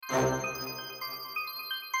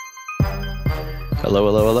Hello,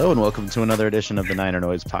 hello, hello, and welcome to another edition of the Niner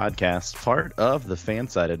Noise Podcast, part of the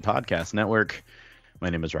Fansided Podcast Network.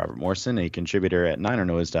 My name is Robert Morrison, a contributor at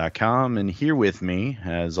NinerNoise.com, and here with me,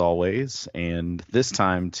 as always, and this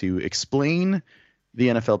time to explain the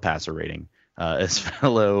NFL passer rating, is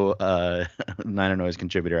fellow Niner Noise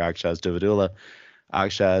contributor Akshaz Dovadula.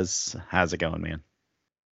 Akshaz, how's it going, man?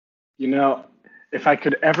 You know, if I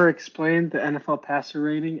could ever explain the NFL passer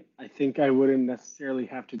rating, I think I wouldn't necessarily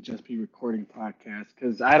have to just be recording podcasts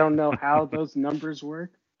because I don't know how those numbers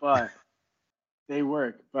work, but they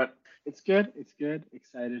work. But it's good. It's good.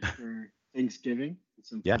 Excited for Thanksgiving and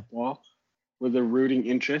some Yeah. football with a rooting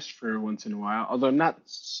interest for once in a while. Although not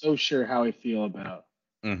so sure how I feel about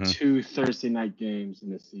two Thursday night games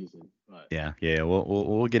in the season. But Yeah.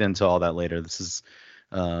 We'll get into all that later. This is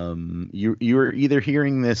you're either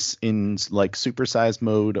hearing this in like supersized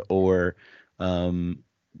mode or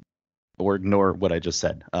ignore what I just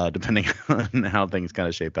said, depending on how things kind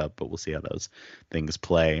of shape up, but we'll see how those things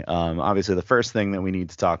play. Obviously the first thing that we need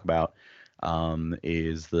to talk about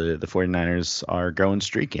is the 49ers are going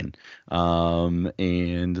streaking,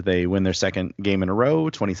 and they win their second game in a row,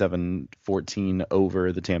 27-14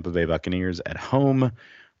 over the Tampa Bay Buccaneers at home.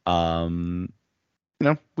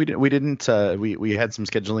 We had some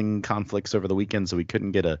scheduling conflicts over the weekend, so we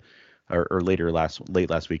couldn't get or late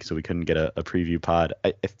last week, so we couldn't get a preview pod.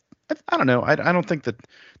 I don't know. I don't think that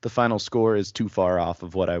the final score is too far off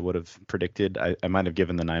of what I would have predicted. I might have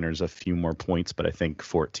given the Niners a few more points, but I think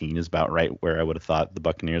 14 is about right where I would have thought the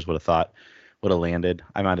Buccaneers would have landed.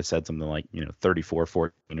 I might have said something like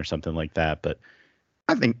 34-14 or something like that, but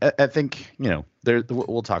I think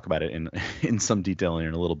we'll talk about it in some detail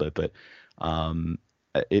in a little bit, but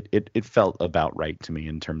it felt about right to me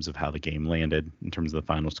in terms of how the game landed, in terms of the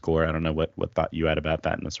final score. I don't know what thought you had about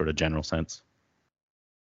that in a sort of general sense.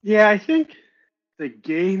 yeah, I think the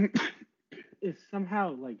game is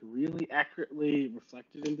somehow like really accurately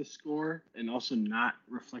reflected in the score and also not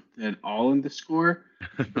reflected at all in the score,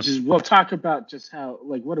 which is we'll talk about just how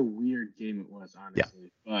like what a weird game it was, Yeah.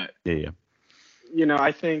 honestly. But Yeah.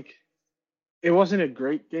 I think it wasn't a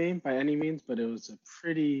great game by any means, but it was a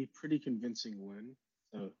pretty convincing win.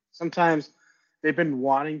 So sometimes they've been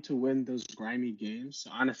wanting to win those grimy games. So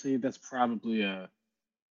honestly, that's probably a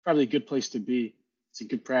good place to be. It's a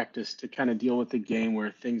good practice to kind of deal with the game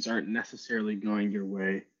where things aren't necessarily going your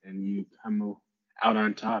way and you come out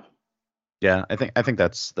on top. Yeah, I think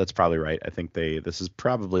that's probably right. I think this is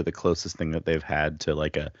probably the closest thing that they've had to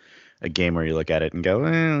like a game where you look at it and go,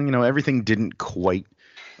 everything didn't quite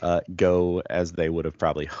go as they would have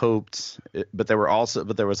probably hoped. But there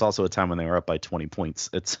was also a time when they were up by 20 points.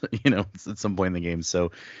 It's it's at some point in the game,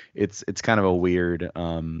 so it's kind of a weird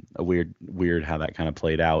how that kind of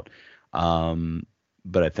played out.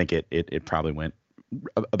 But I think it probably went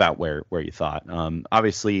about where you thought.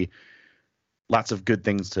 Obviously, lots of good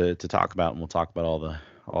things to talk about, and we'll talk about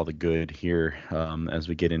all the good here as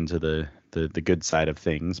we get into the good side of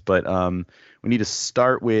things. But we need to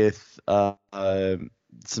start with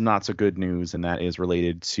some not so good news, and that is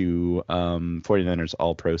related to 49ers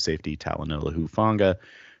All-Pro safety Talanoa Hufanga,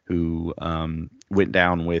 who went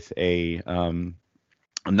down with a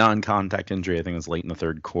non-contact injury. I think it was late in the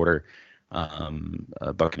third quarter.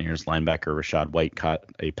 Buccaneers linebacker Rashad White caught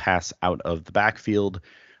a pass out of the backfield.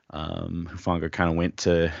 Hufanga kind of went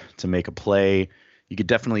to make a play. You could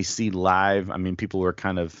definitely see live. I mean, people were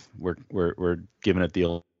kind of were giving it the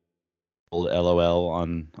old LOL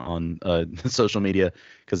on social media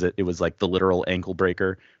because it was like the literal ankle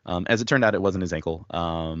breaker. As it turned out, it wasn't his ankle,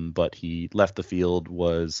 but he left the field,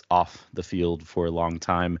 was off the field for a long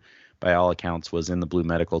time. By all accounts, was in the blue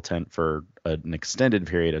medical tent for an extended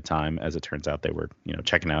period of time. As it turns out, they were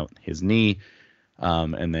checking out his knee.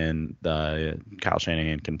 And then Kyle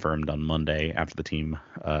Shanahan confirmed on Monday after the team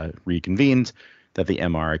reconvened that the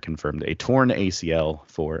MRI confirmed a torn ACL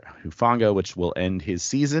for Hufanga, which will end his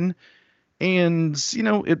season. And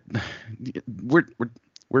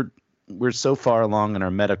we're so far along in our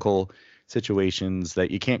medical situations that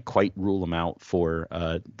you can't quite rule them out for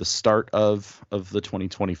the start of the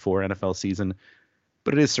 2024 NFL season.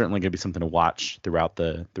 But it is certainly going to be something to watch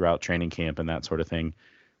throughout training camp and that sort of thing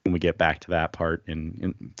when we get back to that part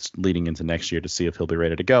and leading into next year to see if he'll be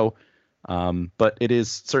ready to go. But it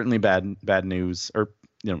is certainly bad news, or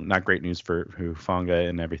not great news for Hufanga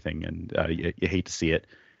and everything. And you hate to see it,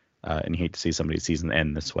 and you hate to see somebody's season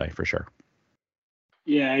end this way for sure.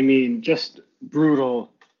 Yeah, I mean, just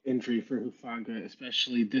brutal injury for Hufanga,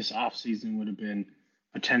 especially this offseason would have been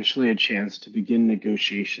potentially a chance to begin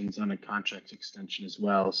negotiations on a contract extension as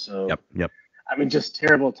well. So, Yep. I mean, just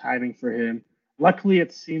terrible timing for him. Luckily,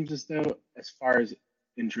 it seems as though, as far as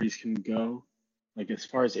injuries can go, Like as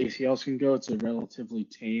far as ACLs can go, it's a relatively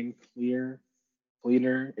tame, cleaner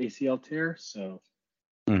ACL tear. So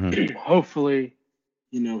Hmm. hopefully,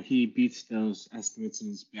 he beats those estimates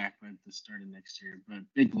and is back by the start of next year. But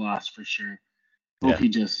big loss for sure. Hope Yeah. he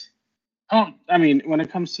just. Oh, I mean, when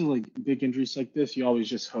it comes to like big injuries like this, you always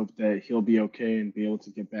just hope that he'll be okay and be able to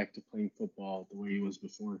get back to playing football the way he was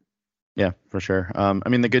before. Yeah, for sure. I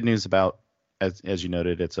mean, the good news about, as you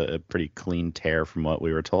noted, it's a pretty clean tear from what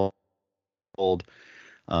we were told.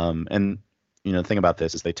 And the thing about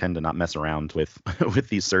this is they tend to not mess around with with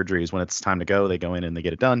these surgeries. When it's time to go, they go in and they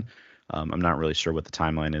get it done. I'm not really sure what the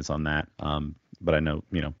timeline is on that, but I know,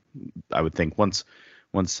 I would think once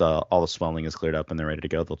all the swelling is cleared up and they're ready to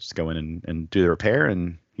go, they'll just go in and do the repair,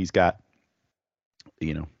 and he's got,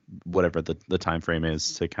 you know, whatever the time frame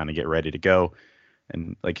is to kind of get ready to go.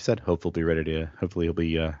 And like you said, hopefully he'll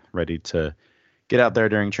be ready to get out there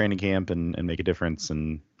during training camp and make a difference,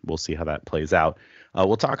 and we'll see how that plays out.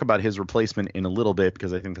 We'll talk about his replacement in a little bit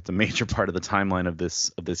because I think that's a major part of the timeline of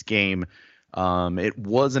this game. It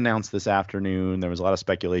was announced this afternoon. There was a lot of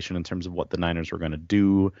speculation in terms of what the Niners were going to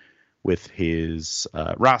do with his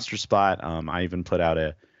roster spot. I even put out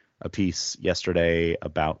a piece yesterday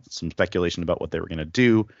about some speculation about what they were going to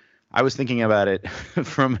do. I was thinking about it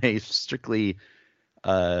from a strictly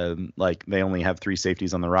like they only have three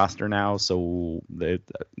safeties on the roster now, so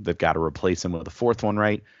they've got to replace him with a fourth one,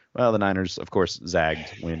 right? Well, the Niners, of course,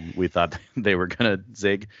 zagged when we thought they were gonna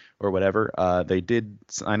zig or whatever. They did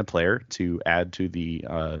sign a player to add to the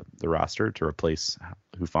roster to replace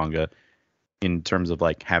Hufanga in terms of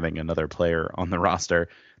like having another player on the roster.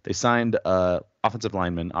 They signed offensive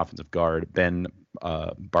lineman, offensive guard Ben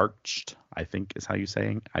Barcht, I think is how you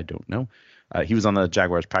saying. I don't know. He was on the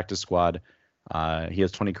Jaguars practice squad. He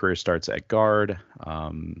has 20 career starts at guard.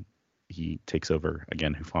 He takes over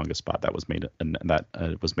again Hufanga's spot that was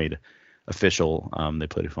made official. They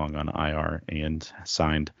put Hufanga on IR and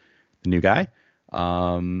signed the new guy.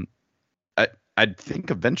 Um, I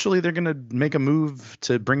think eventually they're going to make a move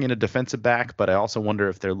to bring in a defensive back, but I also wonder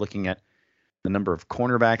if they're looking at the number of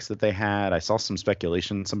cornerbacks that they had. I saw some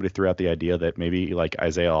speculation. Somebody threw out the idea that maybe like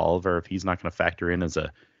Isaiah Oliver, if he's not going to factor in as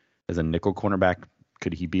a nickel cornerback,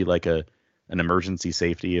 could he be like an emergency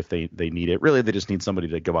safety if they need it? Really, they just need somebody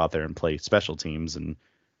to go out there and play special teams, and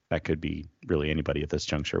that could be really anybody at this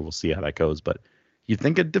juncture. We'll see how that goes, but you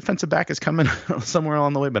think a defensive back is coming somewhere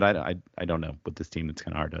along the way, but I don't know. With this team, it's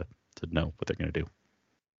kind of hard to know what they're going to do.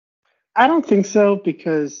 I don't think so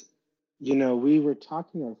because, we were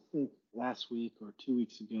talking, I think, last week or 2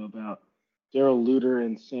 weeks ago about Daryl Luter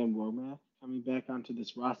and Sam Womack coming back onto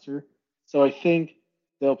this roster. So I think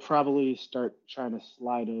they'll probably start trying to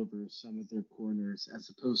slide over some of their corners as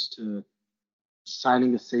opposed to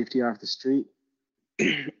signing a safety off the street.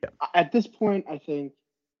 At this point, I think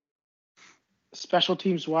special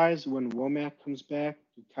teams wise, when Womack comes back,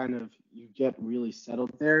 you get really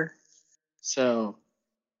settled there. So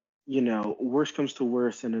worst comes to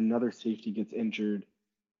worst and another safety gets injured,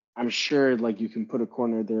 I'm sure like you can put a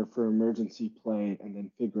corner there for emergency play and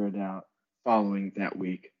then figure it out following that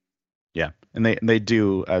week. Yeah, and they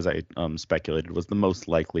do, as I speculated, was the most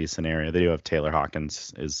likely scenario. They do have Taylor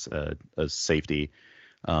Hawkins as a safety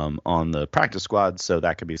on the practice squad, so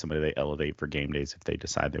that could be somebody they elevate for game days if they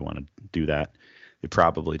decide they want to do that. They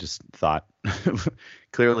probably just thought,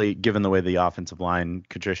 clearly, given the way the offensive line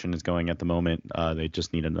contrition is going at the moment, they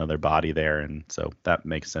just need another body there, and so that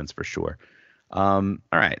makes sense for sure. All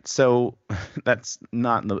right, so that's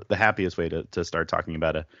not the happiest way to start talking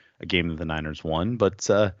about a game that the Niners won, but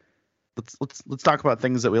let's talk about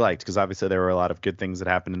things that we liked, because obviously there were a lot of good things that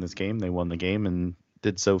happened in this game. They won the game and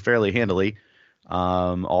did so fairly handily,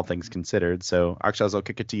 all things considered. So, Akshaz, I'll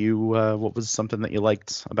kick it to you. What was something that you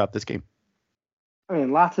liked about this game? I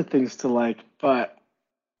mean, lots of things to like, but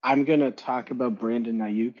I'm gonna talk about Brandon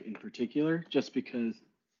Ayuk in particular, just because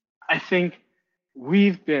I think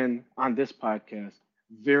we've been on this podcast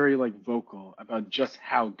very like vocal about just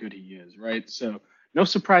how good he is, right? So no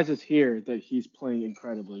surprises here that he's playing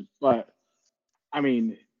incredibly, but I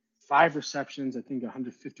mean, 5 receptions, I think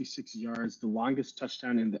 156 yards, the longest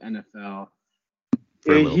touchdown in the NFL.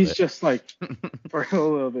 For a And little he's bit. just like, for a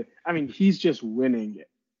little bit, I mean, he's just winning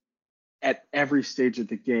at every stage of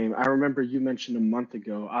the game. I remember you mentioned a month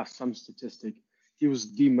ago off some statistic, he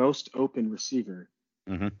was the most open receiver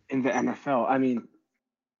Hmm. in the NFL. I mean,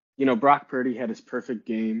 Brock Purdy had his perfect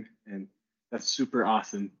game, and that's super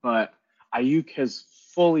awesome. But Ayuk has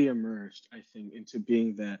fully emerged, I think, into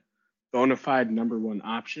being that bona fide number one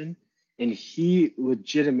option. And he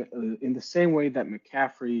legitimately, in the same way that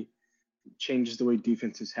McCaffrey changes the way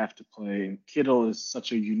defenses have to play, and Kittle is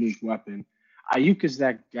such a unique weapon, Ayuk is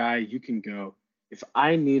that guy you can go. if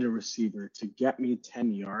I need a receiver to get me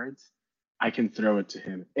 10 yards, I can throw it to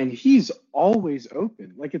him. And he's always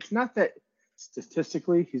open. Like, it's not that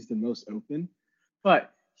statistically he's the most open,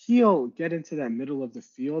 but he'll get into that middle of the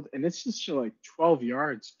field and it's just like 12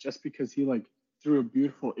 yards just because he like threw a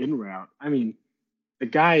beautiful in route. I mean, the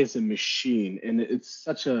guy is a machine and it's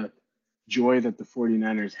such a joy that the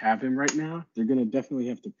 49ers have him right now. They're going to definitely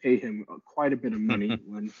have to pay him quite a bit of money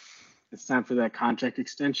when it's time for that contract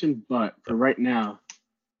extension. But for right now,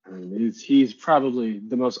 I mean, he's probably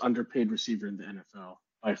the most underpaid receiver in the NFL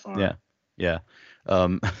by far. Yeah, yeah. I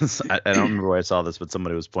don't remember where I saw this, but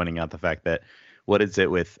somebody was pointing out the fact that what is it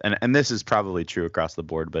with, and this is probably true across the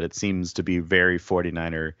board, but it seems to be very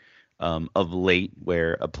 49er of late,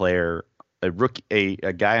 where a player, a rookie,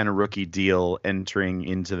 a guy on a rookie deal entering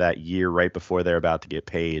into that year right before they're about to get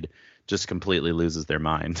paid, just completely loses their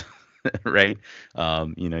mind, right?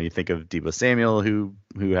 You think of Deebo Samuel, who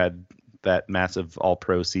had that massive All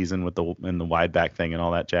Pro season with the wide back thing and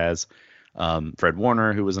all that jazz. Fred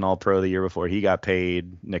Warner, who was an All-Pro the year before he got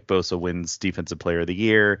paid. Nick Bosa wins Defensive Player of the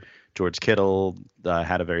Year. George Kittle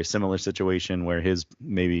had a very similar situation where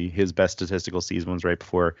maybe his best statistical season was right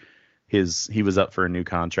before he was up for a new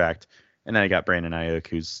contract. And then I got Brandon Ayuk,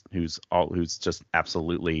 who's just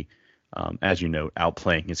absolutely, as you note,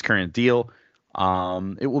 outplaying his current deal.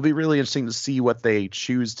 It will be really interesting to see what they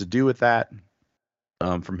choose to do with that.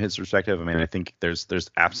 From his perspective, I mean, I think there's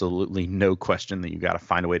absolutely no question that you got to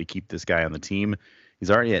find a way to keep this guy on the team. He's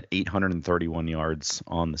already at 831 yards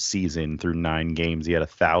on the season through 9 games. He had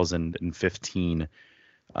 1,015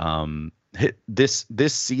 this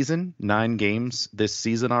season, 9 games this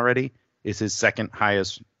season already is his second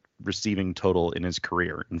highest receiving total in his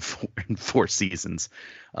career in 4 seasons.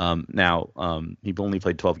 He only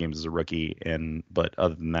played 12 games as a rookie, but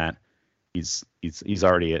other than that, he's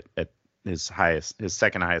already at his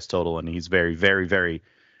second highest total, and he's very, very, very.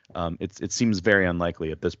 It seems very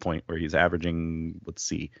unlikely at this point where he's averaging,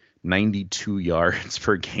 92 yards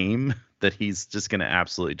per game, that he's just going to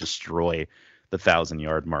absolutely destroy the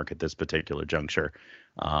 1,000-yard mark at this particular juncture.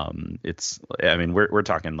 We're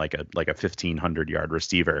talking like a 1,500-yard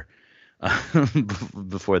receiver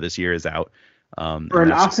before this year is out. For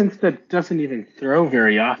an offense that doesn't even throw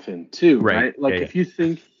very often, too, right? Like if you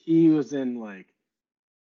think he was in like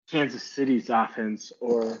Kansas City's offense,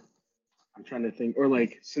 or I'm trying to think, or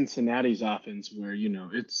like Cincinnati's offense, where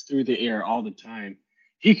it's through the air all the time,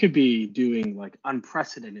 he could be doing like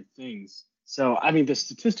unprecedented things. So I mean, the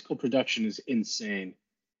statistical production is insane.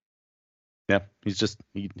 Yeah,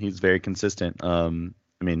 he's very consistent.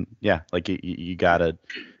 Like you got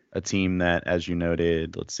a team that, as you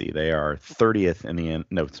noted, let's see, they are 30th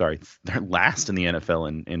they're last in the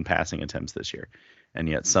NFL in passing attempts this year, and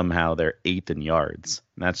yet somehow they're 8th in yards.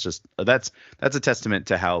 And that's a testament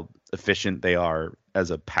to how efficient they are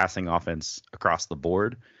as a passing offense across the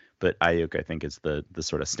board. But Ayuk, I think, is the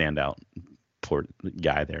sort of standout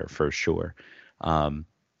guy there for sure.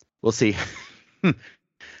 We'll see. He's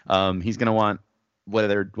going to want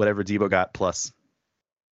whatever Deebo got plus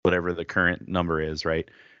whatever the current number is, right?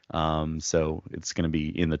 So it's going to be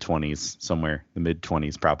in the 20s somewhere. The mid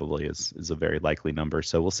 20s probably is a very likely number.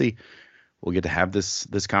 So we'll see. We'll get to have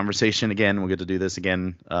this conversation again. We'll get to do this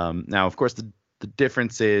again. Now, of course, the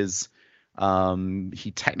difference is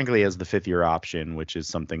he technically has the 5th-year option, which is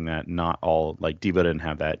something that not all, like Deebo didn't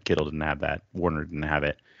have that, Kittle didn't have that, Warner didn't have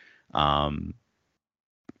it.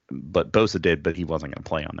 But Bosa did, but he wasn't going to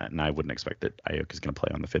play on that, and I wouldn't expect that Ayuk is going to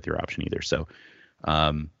play on the 5th-year option either. So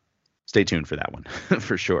stay tuned for that one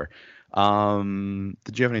for sure.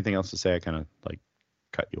 Did you have anything else to say? I kind of like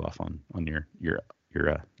cut you off on your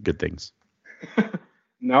good things.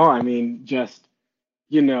 No, I mean, just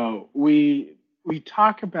we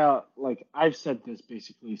talk about, like I've said this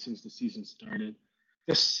basically since the season started.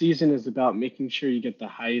 This season is about making sure you get the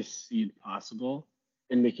highest seed possible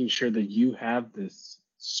and making sure that you have the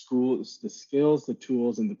skills, the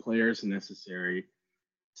tools, and the players necessary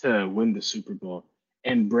to win the Super Bowl.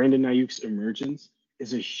 And Brandon Ayuk's emergence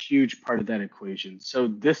is a huge part of that equation. So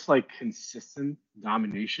this like consistent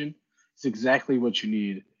domination is exactly what you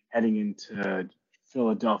need heading into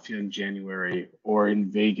Philadelphia in January, or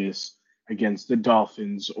in Vegas against the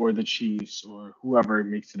Dolphins or the Chiefs or whoever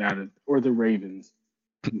makes it out of, or the Ravens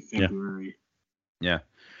in February. Yeah.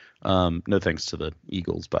 No thanks to the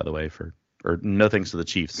Eagles, by the way, or no thanks to the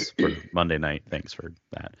Chiefs for Monday night. Thanks for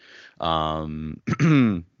that.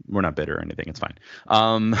 We're not bitter or anything. It's fine.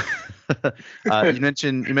 You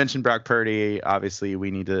mentioned Brock Purdy. Obviously,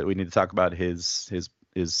 we need to talk about his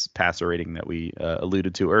passer rating that we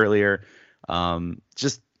alluded to earlier.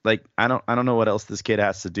 Just like I don't know what else this kid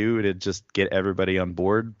has to do to just get everybody on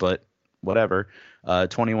board, but whatever.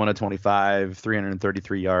 21 to 25,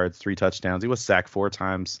 333 yards, 3 touchdowns. He was sacked 4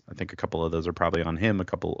 times. I think a couple of those are probably on him, a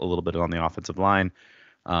little bit on the offensive line.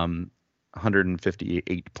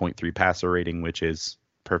 158.3 passer rating, which is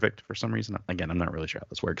perfect for some reason. Again, I'm not really sure how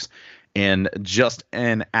this works. And just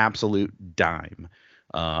an absolute dime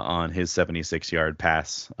on his 76-yard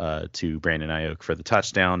pass to Brandon Ayuk for the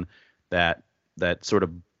touchdown that sort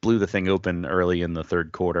of blew the thing open early in the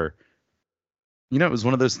third quarter. It was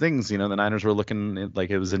one of those things. The Niners were looking like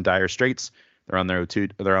it was in dire straits. They're on their own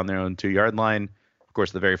they're on their own 2-yard line. Of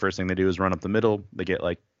course, the very first thing they do is run up the middle. They get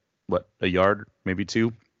like a yard, maybe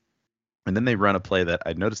 2, and then they run a play that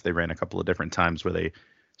I noticed they ran a couple of different times where they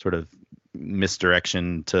sort of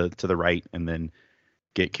misdirection to the right and then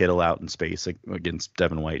get Kittle out in space against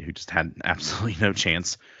Devin White, who just had absolutely no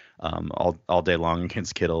chance all day long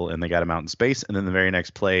against Kittle, and they got him out in space. And then the very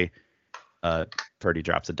next play, Purdy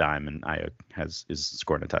drops a dime and Ayuk is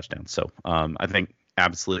scoring a touchdown. So I think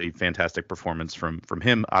absolutely fantastic performance from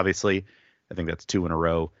him. Obviously, I think that's 2 in a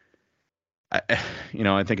row. I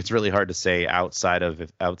think it's really hard to say outside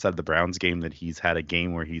of the Browns game that he's had a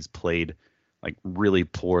game where he's played like really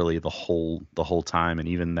poorly the whole time, and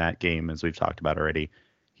even that game, as we've talked about already,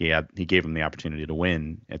 he gave him the opportunity to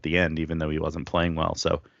win at the end, even though he wasn't playing well.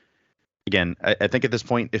 So again, I think at this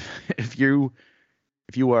point, if you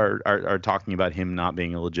are talking about him not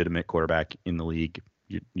being a legitimate quarterback in the league,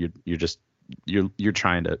 you're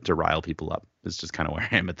trying to rile people up. It's just kind of where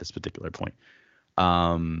I am at this particular point.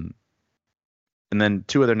 And then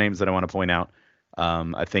 2 other names that I want to point out.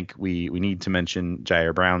 I think we need to mention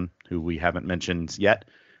Jair Brown, who we haven't mentioned yet.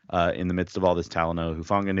 In the midst of all this Talanoa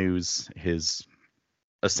Hufanga news, his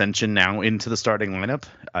ascension now into the starting lineup,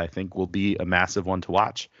 I think, will be a massive one to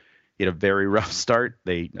watch. He had a very rough start.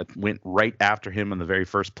 They went right after him on the very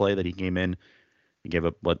first play that he came in. He gave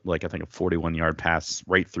up I think a 41-yard pass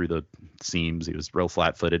right through the seams. He was real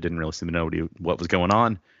flat-footed, didn't really seem to know what was going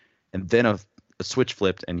on. And then a switch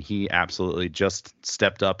flipped, and he absolutely just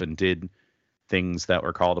stepped up and did things that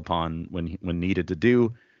were called upon when needed to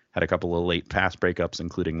do. Had a couple of late pass breakups,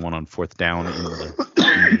 including one on fourth down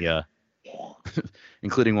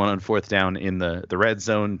including one on fourth down in the red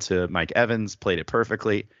zone to Mike Evans. Played it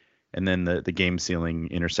perfectly, and then the game sealing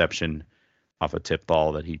interception off a tip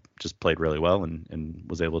ball that he just played really well and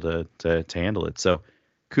was able to handle it. So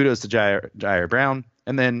kudos to Jair Brown.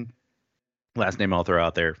 And then last name I'll throw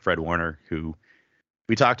out there, Fred Warner, who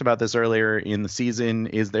we talked about this earlier in the season.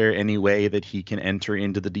 Is there any way that he can enter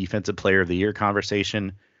into the Defensive Player of the Year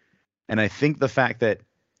conversation? And I think the fact that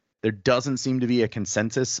there doesn't seem to be a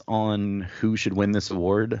consensus on who should win this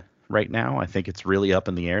award right now, I think it's really up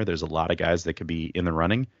in the air. There's a lot of guys that could be in the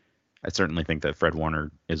running. I certainly think that Fred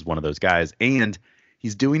Warner is one of those guys. And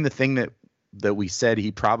he's doing the thing that we said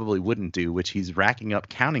he probably wouldn't do, which he's racking up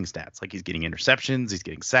counting stats. Like he's getting interceptions, he's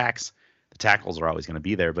getting sacks. The tackles are always going to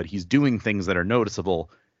be there, but he's doing things that are noticeable.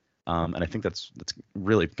 And I think that's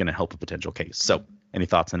really going to help a potential case. So any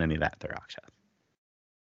thoughts on any of that there, Akshat?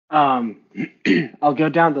 I'll go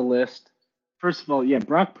down the list. First of all, yeah,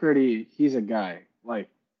 Brock Purdy, he's a guy. Like,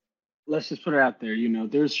 let's just put it out there.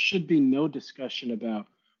 There should be no discussion about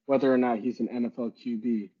whether or not he's an NFL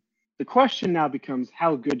QB. The question now becomes,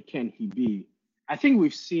 how good can he be? I think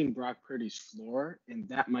we've seen Brock Purdy's floor, and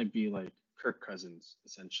that might be like Kirk Cousins,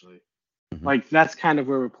 essentially. Mm-hmm. Like, that's kind of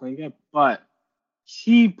where we're playing at. But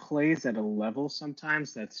he plays at a level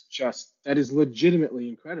sometimes that is legitimately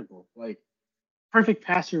incredible. Like, perfect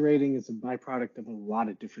passer rating is a byproduct of a lot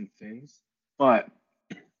of different things, but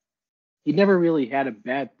he never really had a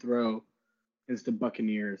bad throw against the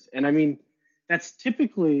Buccaneers. And I mean, that's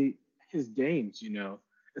typically his games,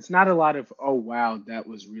 It's not a lot of, oh, wow, that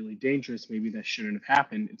was really dangerous. Maybe that shouldn't have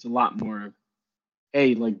happened. It's a lot more of,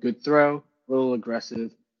 hey, like, good throw, a little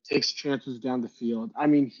aggressive, takes chances down the field. I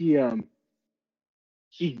mean, he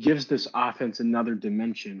gives this offense another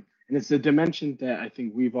dimension. And it's the dimension that I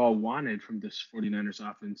think we've all wanted from this 49ers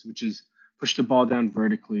offense, which is push the ball down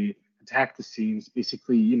vertically, attack the seams,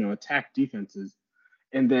 basically, attack defenses.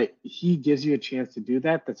 And that he gives you a chance to do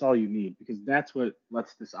that, that's all you need, because that's what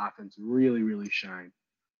lets this offense really, really shine.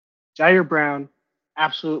 Jair Brown,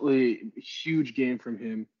 absolutely huge game from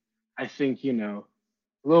him. I think, a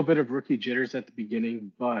little bit of rookie jitters at the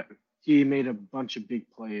beginning, but he made a bunch of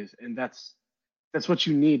big plays, and that's what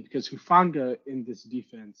you need, because Hufanga in this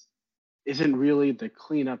defense isn't really the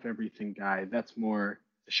clean up everything guy. That's more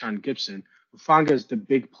Deshaun Gibson. Hufanga is the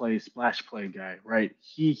big play, splash play guy, right?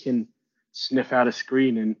 He can sniff out a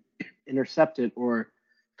screen and intercept it or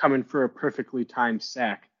come in for a perfectly timed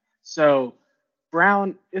sack. So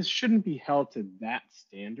Brown shouldn't be held to that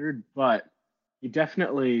standard, but he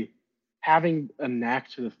definitely having a knack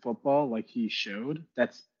to the football like he showed,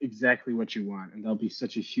 that's exactly what you want. And that'll be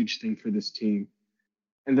such a huge thing for this team.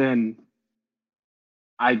 And then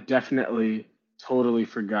I definitely totally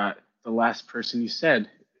forgot the last person you said.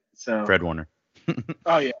 So, Fred Warner.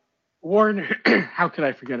 oh yeah, Warner. How could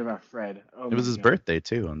I forget about Fred? Oh It was my his God. birthday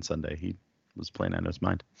too on Sunday. He was playing out of his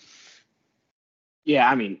mind. Yeah,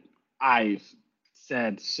 I mean, I've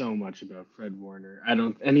said so much about Fred Warner. I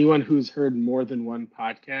don't. Anyone who's heard more than one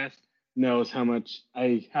podcast knows how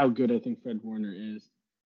good I think Fred Warner is.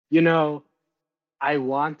 You know, I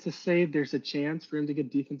want to say there's a chance for him to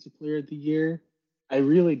get Defensive Player of the Year. I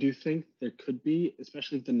really do think there could be,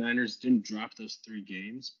 especially if the Niners didn't drop those 3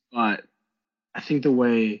 games. But I think the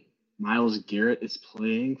way Miles Garrett is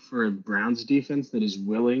playing for a Browns defense that is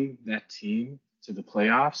willing that team to the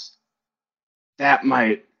playoffs, that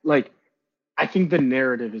might like I think the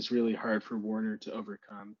narrative is really hard for Warner to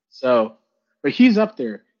overcome. So, but he's up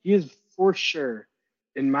there. He is for sure,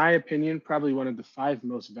 in my opinion, probably one of the 5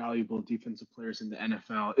 most valuable defensive players in the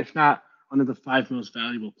NFL, if not one of the 5 most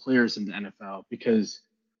valuable players in the NFL, because,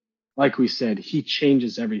 like we said, he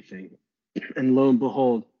changes everything. And lo and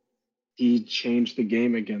behold, he changed the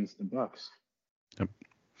game against the Bucs. Yep.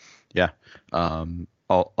 Yeah.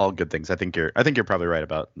 All good things. I think you're probably right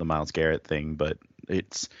about the Miles Garrett thing, but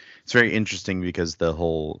it's very interesting because the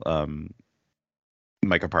whole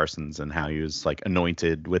Micah Parsons and how he was like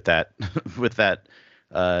anointed with that with that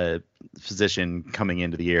uh physician coming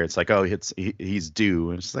into the year. It's like, oh, he's due,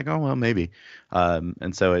 and it's like, oh well, maybe.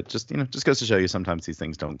 And so it just goes to show you sometimes these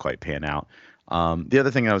things don't quite pan out. The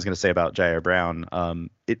other thing I was going to say about Jair Brown,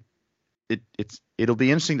 it'll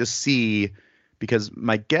be interesting to see, because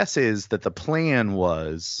my guess is that the plan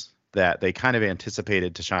was that they kind of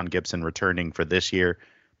anticipated Tashawn Gibson returning for this year,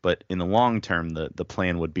 but in the long term, the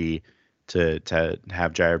plan would be to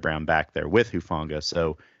have Jair Brown back there with Hufanga.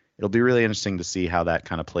 So it'll be really interesting to see how that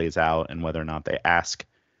kind of plays out and whether or not they ask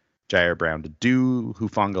Jair Brown to do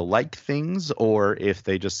Hufanga like things, or if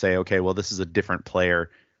they just say, okay, well, this is a different player,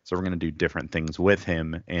 so we're going to do different things with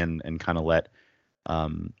him and kind of let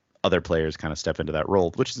other players kind of step into that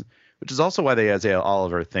role, which is also why the Isaiah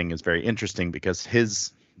Oliver thing is very interesting, because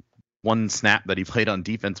his one snap that he played on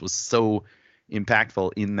defense was so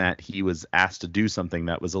impactful in that he was asked to do something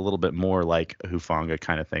that was a little bit more like a Hufanga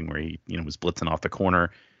kind of thing, where he was blitzing off the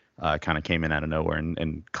corner, kind of came in out of nowhere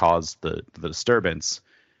and caused the disturbance.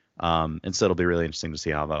 And so it'll be really interesting to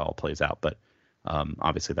see how that all plays out. But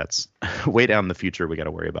obviously that's way down in the future. We got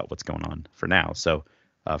to worry about what's going on for now. So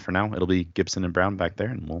for now, it'll be Gibson and Brown back there,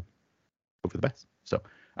 and we'll hope for the best. So,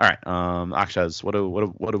 all right, Akshaz, what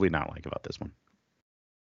do we not like about this one?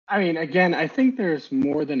 I mean, again, I think there's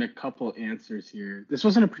more than a couple answers here. This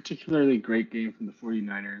wasn't a particularly great game from the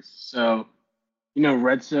 49ers. So,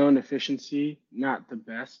 red zone efficiency, not the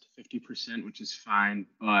best, 50%, which is fine,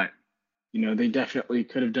 but, they definitely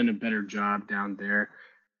could have done a better job down there.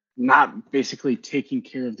 Not basically taking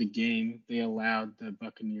care of the game. They allowed the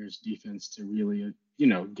Buccaneers defense to really,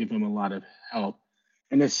 give them a lot of help.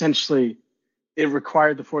 And essentially, it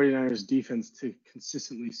required the 49ers defense to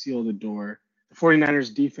consistently seal the door. The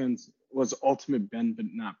 49ers defense was ultimate bend but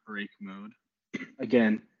not break mode.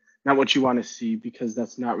 Again, not what you want to see, because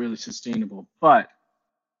that's not really sustainable. But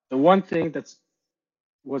the one thing that's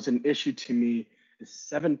was an issue to me is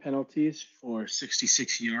 7 penalties for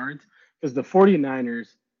 66 yards, because the 49ers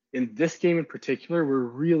in this game in particular were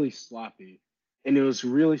really sloppy, and it was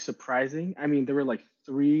really surprising. I mean, there were like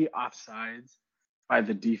 3 offsides by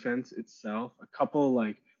the defense itself, a couple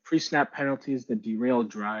like pre-snap penalties that derailed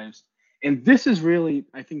drives. And this is really,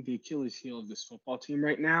 I think, the Achilles heel of this football team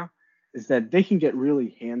right now, is that they can get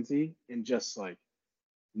really handsy and just like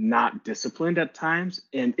not disciplined at times,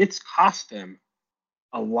 and it's cost them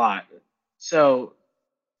a lot. So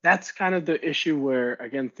that's kind of the issue where,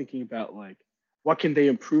 again, thinking about like what can they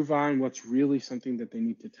improve on, what's really something that they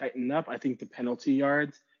need to tighten up. I think the penalty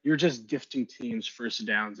yards, you're just gifting teams first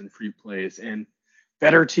downs and free plays, and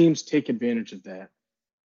better teams take advantage of that.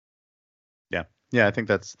 Yeah, yeah, I think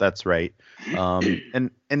that's right. And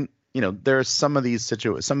there are some of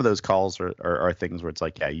some of those calls are things where it's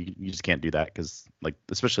like, yeah, you just can't do that, because like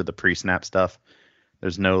especially the pre-snap stuff,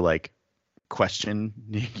 there's no like question.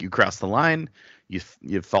 You cross the line,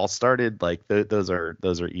 you false started, like those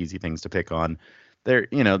are easy things to pick on.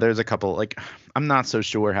 There's a couple, like I'm not so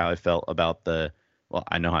sure how I felt about well,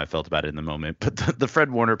 I know how I felt about it in the moment, but the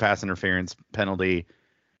Fred Warner pass interference penalty,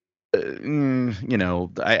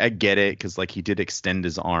 I get it, because like he did extend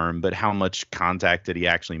his arm, but how much contact did he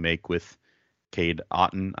actually make with Cade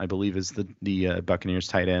Otton, I believe is the Buccaneers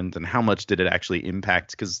tight end, and how much did it actually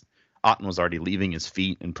impact? Because Otton was already leaving his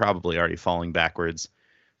feet and probably already falling backwards.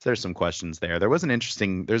 there's some questions there. There's some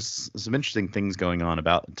interesting things going on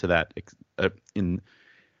about to that in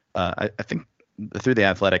I think through the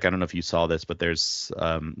Athletic. I don't know if you saw this, but there's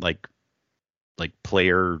like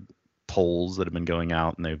player polls that have been going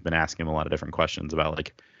out, and they've been asking them a lot of different questions about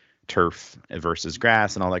like turf versus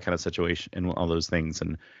grass and all that kind of situation and all those things.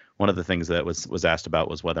 And one of the things that was asked about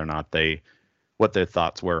was whether or not what their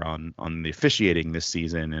thoughts were on the officiating this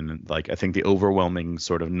season. And like I think the overwhelming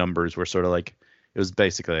sort of numbers were sort of like it was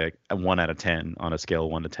basically like a 1 out of 10 on a scale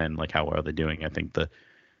of 1 to 10, like how are they doing. I think the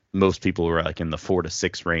most people were like in the 4 to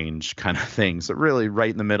 6 range kind of thing, so really right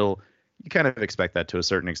in the middle. You kind of expect that to a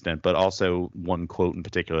certain extent, but also one quote in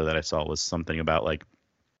particular that I saw was something about like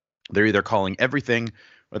they're either calling everything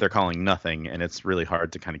or they're calling nothing, and it's really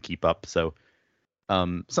hard to kind of keep up. So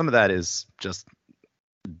some of that is just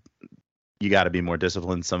you got to be more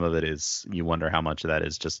disciplined. Some of it is you wonder how much of that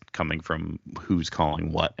is just coming from who's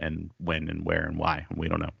calling what and when and where and why. We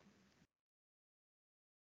don't know.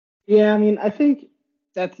 Yeah, I mean, I think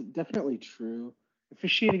that's definitely true.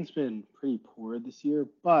 Officiating's been pretty poor this year,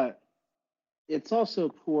 but it's also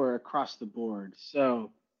poor across the board.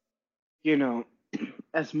 So, you know,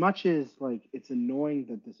 as much as like it's annoying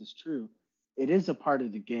that this is true, it is a part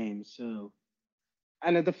of the game. So,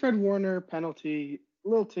 and the Fred Warner penalty, a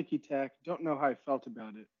little ticky tack. Don't know how I felt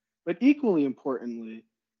about it, but equally importantly,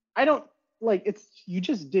 I don't like it's. You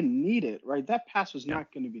just didn't need it, right? That pass was Yeah.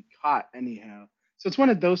 not going to be caught anyhow. So it's one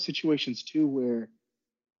of those situations too where,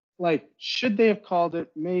 like, should they have called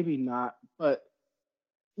it? Maybe not, but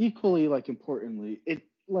equally like importantly, it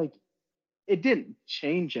didn't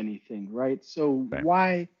change anything, right? So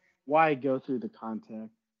Right. why go through the contact?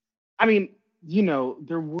 I mean,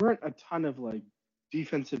 there weren't a ton of like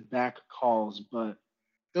defensive back calls, but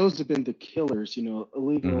those have been the killers, Hmm.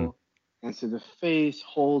 illegal and to the face,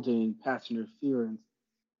 holding, pass interference.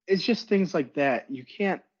 It's just things like that. You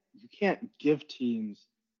can't give teams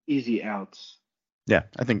easy outs. Yeah,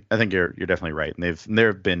 I think you're definitely right. And there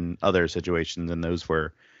have been other situations, and those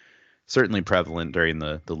were certainly prevalent during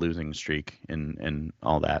the losing streak and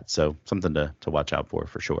all that. So something to watch out for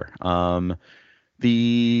sure.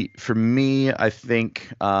 The for me, I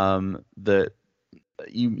think the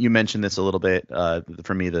you mentioned this a little bit.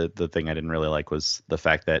 For me, the thing I didn't really like was the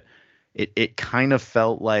fact that it kind of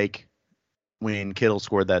felt like when Kittle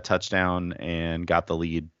scored that touchdown and got the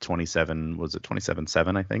lead 27, was it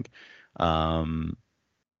 27-7, I think. Um,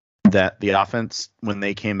 that the offense, when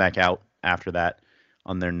they came back out after that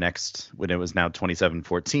on their next, when it was now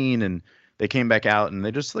 27-14, and they came back out and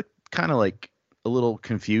they just looked kind of like a little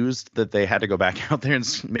confused that they had to go back out there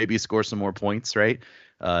and maybe score some more points, right?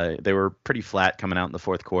 They were pretty flat coming out in the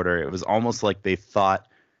fourth quarter. It was almost like they thought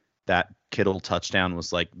that Kittle touchdown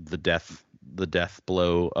was like the death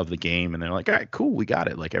blow of the game, and they're like, all right, cool, we got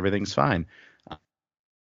it, like everything's fine.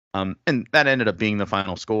 And that ended up being the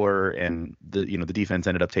final score, and the defense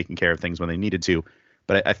ended up taking care of things when they needed to.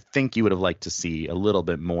 But I think you would have liked to see a little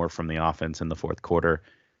bit more from the offense in the fourth quarter,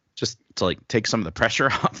 just to like take some of the pressure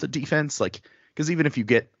off the defense. Like, because even if you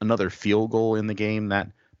get another field goal in the game,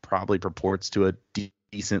 that probably purports to a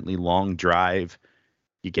decently long drive.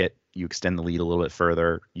 You extend the lead a little bit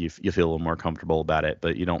further. You feel a little more comfortable about it,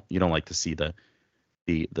 but you don't like to see the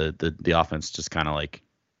offense just kind of like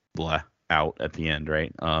blah out at the end,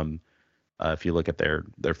 right? If you look at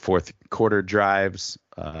their fourth quarter drives,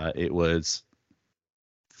 it was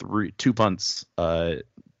two punts,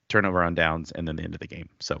 turnover on downs, and then the end of the game.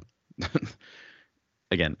 So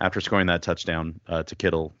again, after scoring that touchdown to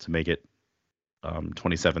Kittle to make it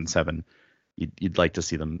 27-7, you'd like to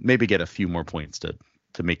see them maybe get a few more points to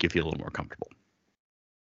make you feel a little more comfortable.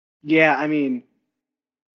 Yeah, I mean,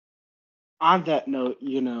 on that note,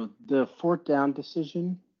 the fourth down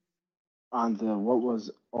decision on the what was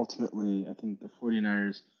ultimately, I think, the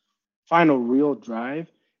 49ers' final real drive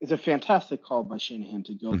is a fantastic call by Shanahan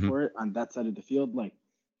to go Hmm. for it on that side of the field. Like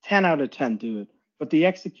 10 out of 10 do it. But the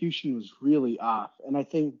execution was really off. And I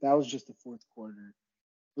think that was just the fourth quarter.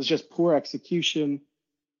 It was just poor execution.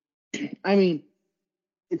 I mean,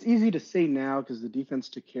 it's easy to say now because the defense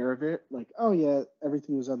took care of it. Like, oh yeah,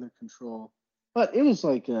 everything was under control. But it was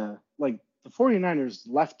like the 49ers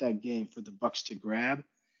left that game for the Bucs to grab,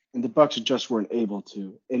 and the Bucs just weren't able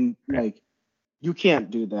to. And Right. like you can't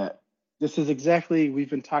do that. This is exactly we've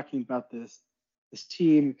been talking about this. This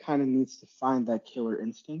team kind of needs to find that killer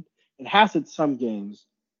instinct. It has it some games,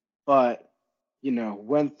 but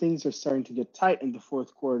when things are starting to get tight in the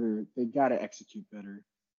fourth quarter, they got to execute better.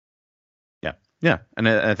 Yeah, yeah, and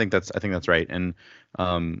I think that's right. And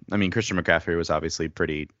I mean, Christian McCaffrey was obviously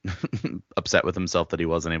pretty upset with himself that he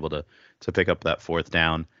wasn't able to pick up that fourth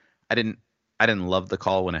down. I didn't. I didn't love the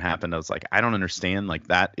call when it happened. I was like, I don't understand. Like,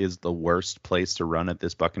 that is the worst place to run at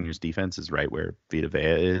this Buccaneers defense, is right where Vita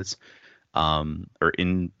Vea is, or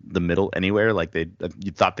in the middle anywhere. Like,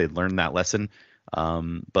 you thought they'd learned that lesson.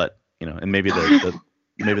 But and maybe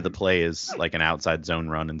the play is like an outside zone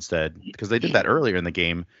run instead, because they did that earlier in the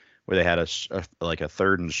game where they had like a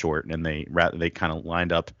 3rd and short, and they kind of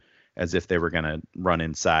lined up as if they were going to run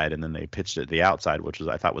inside, and then they pitched it to the outside, which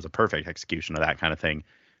I thought was a perfect execution of that kind of thing.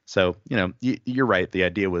 So you're right. The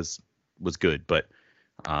idea was good, but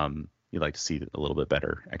you'd like to see a little bit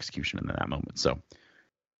better execution in that moment. So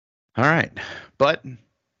all right, but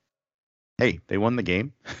hey, they won the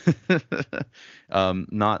game.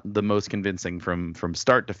 Not the most convincing from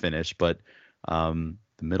start to finish, but the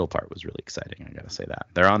middle part was really exciting. I got to say that.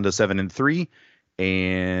 They're on to 7-3,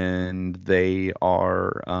 and they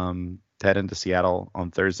are heading to Seattle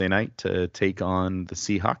on Thursday night to take on the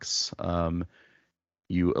Seahawks.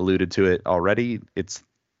 You alluded to it already. It's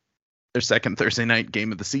their second Thursday night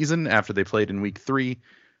game of the season after they played in week 3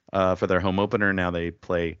 for their home opener. Now they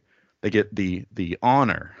get the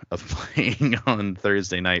honor of playing on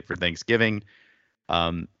Thursday night for Thanksgiving.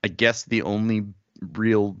 I guess the only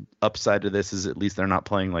real upside to this is at least they're not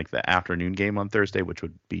playing like the afternoon game on Thursday, which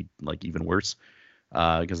would be like even worse,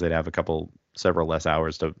 because they'd have several less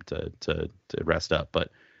hours to rest up.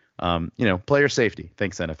 But player safety.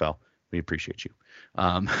 Thanks, NFL. We appreciate you.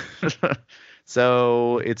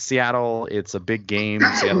 So it's Seattle. It's a big game.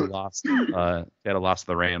 Seattle lost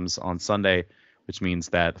the Rams on Sunday, which means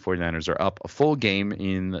that the 49ers are up a full game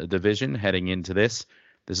in the division heading into this.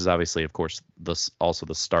 This is obviously, of course, also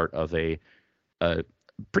the start of a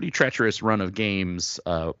pretty treacherous run of games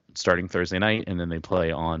starting Thursday night, and then they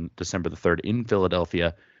play on December the 3rd in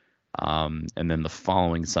Philadelphia. And then the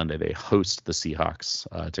following Sunday, they host the Seahawks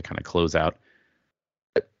to kind of close out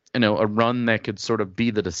a run that could sort of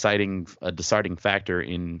be the deciding factor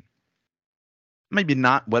in maybe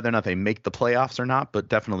not whether or not they make the playoffs or not, but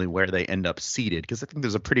definitely where they end up seated. Because I think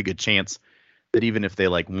there's a pretty good chance that even if they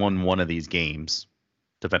won one of these games,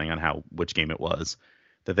 depending on which game it was,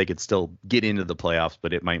 that they could still get into the playoffs,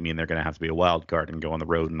 but it might mean they're going to have to be a wild card and go on the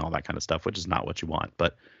road and all that kind of stuff, which is not what you want.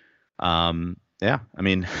 But yeah, I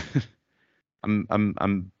mean, I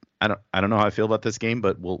don't know how I feel about this game,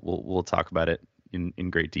 but we'll talk about it in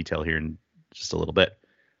great detail here in just a little bit.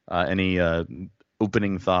 Any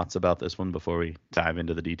opening thoughts about this one before we dive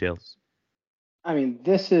into the details? I mean,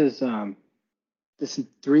 this is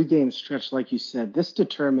 3-game stretch, like you said. This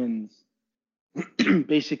determines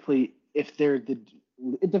basically if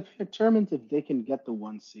it determines if they can get the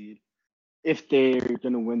 1 seed, if they're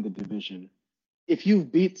going to win the division. If you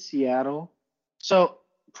beat Seattle, so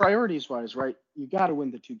priorities wise, right? You got to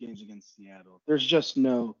win the 2 games against Seattle. There's just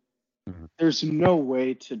there's no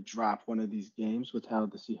way to drop one of these games with how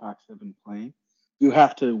the Seahawks have been playing. You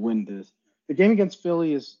have to win this. The game against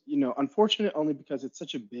Philly is, unfortunate only because it's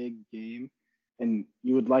such a big game, and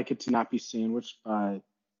you would like it to not be sandwiched by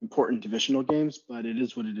important divisional games, but it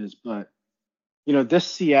is what it is. But, this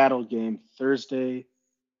Seattle game, Thursday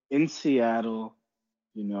in Seattle,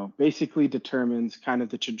 basically determines kind of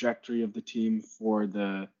the trajectory of the team for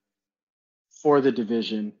the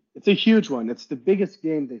division. It's a huge one. It's the biggest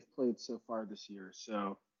game they've played so far this year.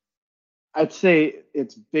 So I'd say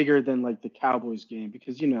it's bigger than the Cowboys game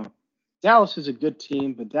because, Dallas is a good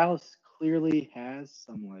team, but Dallas clearly has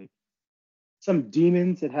some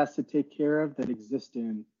demons it has to take care of that exist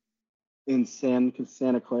in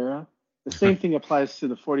Santa Clara. The same thing applies to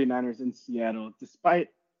the 49ers in Seattle. Despite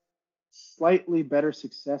slightly better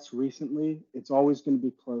success recently, it's always going to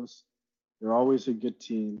be close. They're always a good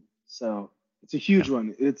team. So it's a huge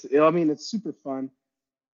one. It's super fun.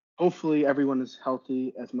 Hopefully everyone is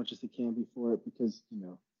healthy as much as they can be for it because,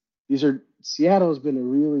 Seattle has been a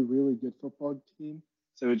really, really good football team.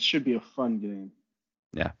 So it should be a fun game.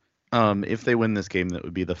 Yeah. If they win this game, that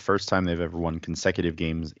would be the first time they've ever won consecutive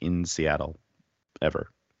games in Seattle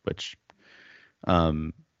ever, which,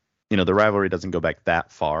 the rivalry doesn't go back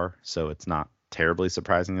that far. So it's not terribly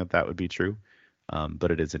surprising that would be true.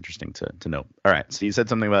 But it is interesting to know. All right. So you said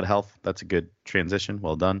something about health. That's a good transition.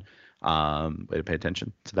 Well done. Way to pay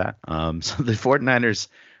attention to that. So the 49ers,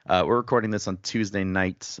 we're recording this on Tuesday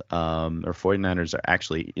night. Our 49ers are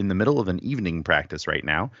actually in the middle of an evening practice right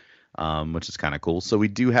now, which is kind of cool. So we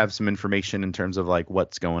do have some information in terms of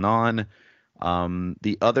what's going on.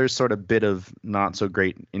 The other sort of bit of not so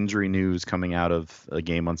great injury news coming out of a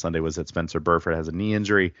game on Sunday was that Spencer Burford has a knee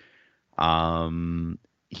injury.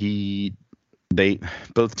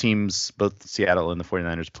 Both teams, both Seattle and the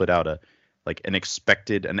 49ers, put out an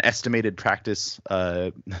estimated practice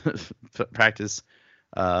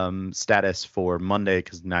status for Monday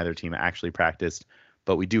because neither team actually practiced.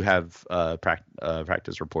 But we do have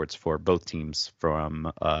practice reports for both teams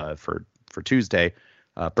for Tuesday.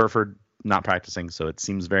 Burford not practicing, so it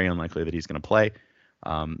seems very unlikely that he's going to play.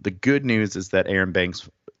 The good news is that Aaron Banks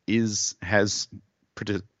is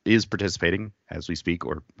participating as we speak,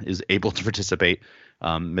 or is able to participate.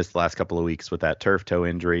 Missed the last couple of weeks with that turf toe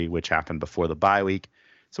injury, which happened before the bye week.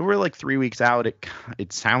 So we're like 3 weeks out.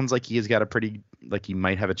 It sounds like he has got he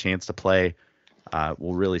might have a chance to play.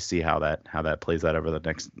 We'll really see how that plays out over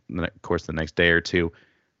the course of the next day or two.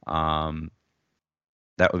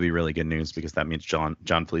 That would be really good news because that means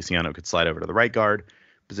John Feliciano could slide over to the right guard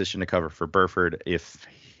position to cover for Burford. If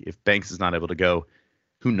Banks is not able to go,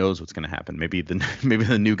 who knows what's going to happen? Maybe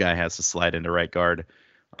the new guy has to slide into right guard,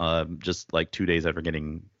 just like 2 days after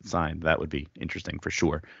getting signed. That would be interesting for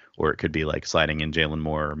sure. Or it could be like sliding in Jalen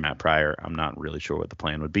Moore or Matt Pryor. I'm not really sure what the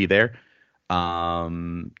plan would be there.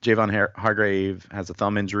 Javon Hargrave has a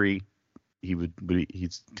thumb injury.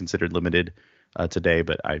 He's considered limited today,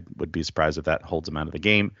 but I would be surprised if that holds him out of the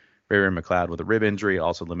game. Ray McLeod with a rib injury,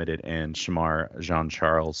 also limited, and Shamar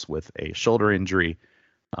Jean-Charles with a shoulder injury.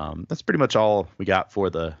 That's pretty much all we got for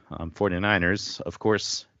the 49ers. Of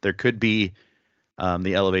course, there could be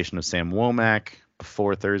the elevation of Sam Womack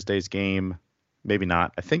before Thursday's game. Maybe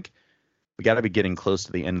not. I think we got to be getting close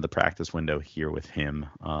to the end of the practice window here with him.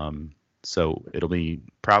 So it'll be he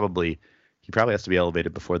probably has to be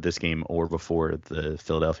elevated before this game or before the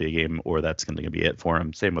Philadelphia game, or that's going to be it for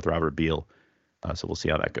him. Same with Robert Beal. So we'll see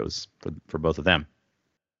how that goes for both of them.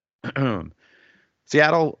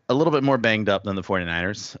 Seattle, a little bit more banged up than the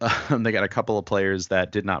 49ers. They got a couple of players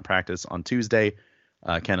that did not practice on Tuesday.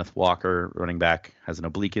 Kenneth Walker, running back, has an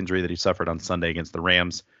oblique injury that he suffered on Sunday against the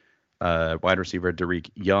Rams. Wide receiver Derek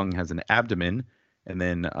Young has an abdomen. And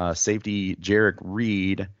then safety Jarek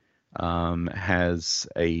Reed has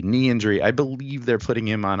a knee injury. I believe they're putting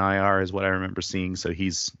him on IR is what I remember seeing, so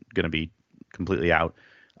he's going to be completely out.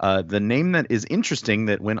 The name that is interesting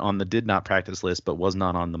that went on the did not practice list but was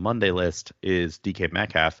not on the Monday list is DK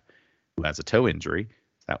Metcalf, who has a toe injury.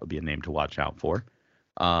 That would be a name to watch out for.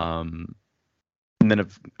 And then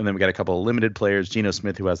we got a couple of limited players. Geno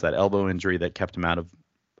Smith, who has that elbow injury that kept him out of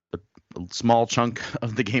a small chunk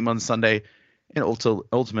of the game on Sunday, and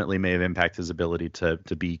ultimately may have impacted his ability to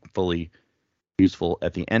be fully useful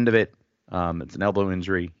at the end of it. It's an elbow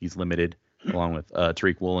injury. He's limited, along with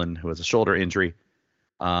Tariq Woolen, who has a shoulder injury.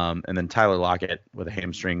 And then Tyler Lockett with a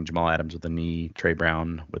hamstring, Jamal Adams with a knee, Trey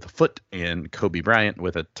Brown with a foot, and Kobe Bryant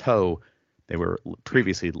with a toe. They were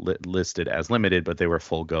previously listed as limited, but they were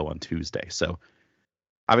full go on Tuesday. So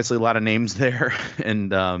obviously a lot of names there.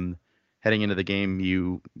 And heading into the game,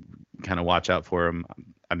 you kind of watch out for them.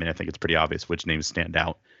 I mean, I think it's pretty obvious which names stand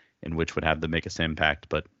out and which would have the biggest impact.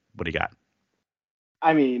 But what do you got?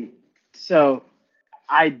 I mean, so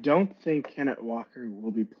I don't think Kenneth Walker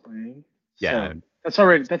will be playing. Yeah.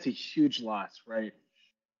 So that's a huge loss, right?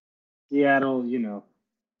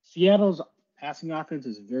 Seattle's passing offense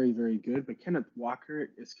is very, very good, but Kenneth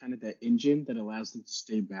Walker is kind of that engine that allows them to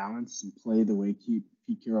stay balanced and play the way Pete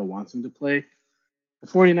Carroll wants them to play. The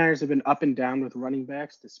 49ers have been up and down with running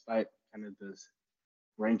backs despite kind of this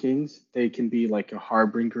rankings. They can be like a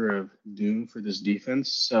harbinger of doom for this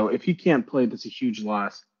defense. So if he can't play, that's a huge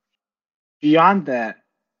loss. Beyond that,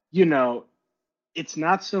 it's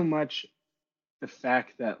not so much the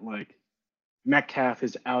fact that like Metcalf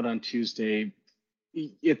is out on Tuesday.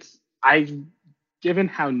 Given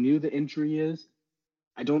how new the injury is,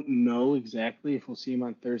 I don't know exactly if we'll see him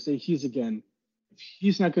on Thursday. If he's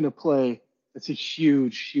not going to play, that's a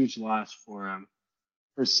huge, huge loss for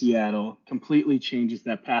Seattle. Completely changes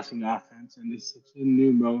that passing offense, and it's a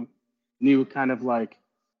new kind of like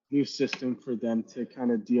new system for them to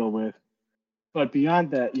kind of deal with. But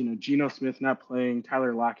beyond that, Geno Smith not playing,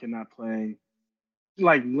 Tyler Lockett not playing,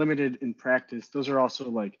 like limited in practice. Those are also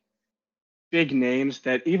like big names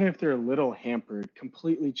that even if they're a little hampered,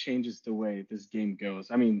 completely changes the way this game goes.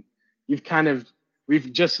 I mean, we've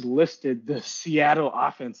just listed the Seattle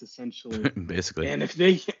offense essentially, basically. And if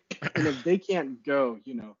they can't go,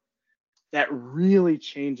 that really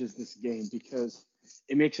changes this game because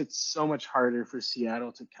it makes it so much harder for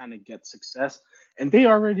Seattle to kind of get success. And they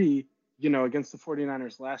already, against the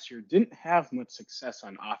 49ers last year, didn't have much success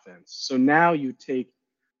on offense. So now you take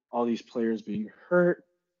all these players being hurt,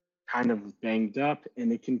 kind of banged up,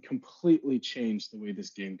 and it can completely change the way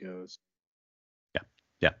this game goes.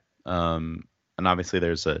 Yeah. And obviously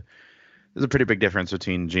there's a pretty big difference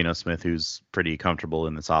between Geno Smith, who's pretty comfortable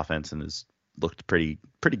in this offense and has looked pretty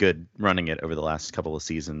good running it over the last couple of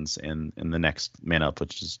seasons, and the next man up,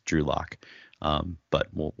 which is Drew Lock. But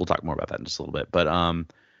we'll talk more about that in just a little bit. But all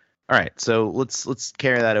right, so let's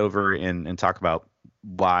carry that over and talk about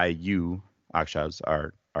why you, Akshaz,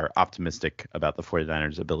 are optimistic about the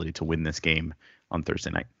 49ers' ability to win this game on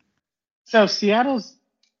Thursday night. So Seattle's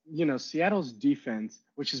defense,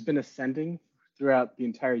 which has been ascending throughout the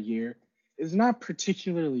entire year, is not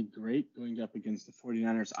particularly great going up against the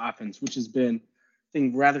 49ers offense, which has been, I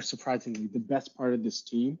think, rather surprisingly, the best part of this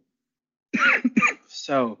team.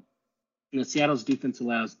 So, Seattle's defense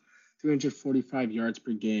allows 345 yards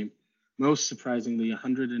per game, most surprisingly,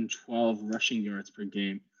 112 rushing yards per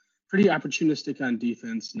game. Pretty opportunistic on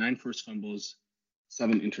defense, 9 forced fumbles,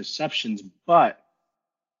 7 interceptions, but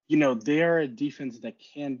they are a defense that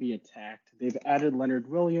can be attacked. They've added Leonard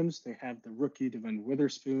Williams. They have the rookie Devon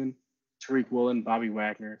Witherspoon, Tariq Woolen, Bobby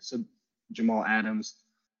Wagner, so Jamal Adams.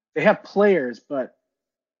 They have players, but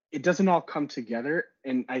it doesn't all come together.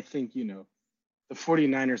 And I think, the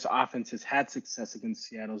 49ers offense has had success against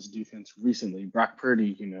Seattle's defense recently. Brock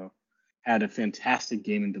Purdy, had a fantastic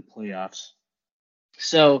game in the playoffs.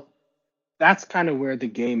 So that's kind of where the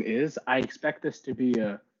game is. I expect this to be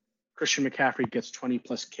a Christian McCaffrey gets 20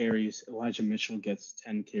 plus carries. Elijah Mitchell gets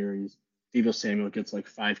 10 carries. Deebo Samuel gets like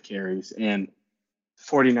 5 carries. And the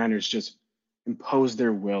 49ers just impose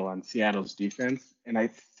their will on Seattle's defense. And I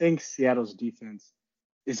think Seattle's defense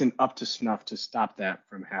isn't up to snuff to stop that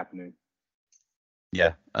from happening.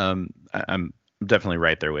 Yeah, I'm definitely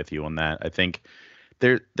right there with you on that. I think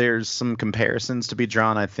there's some comparisons to be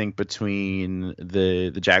drawn, I think, between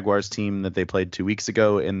the Jaguars team that they played 2 weeks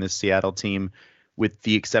ago and this Seattle team, with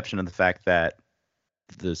the exception of the fact that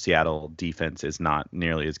the Seattle defense is not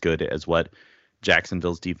nearly as good as what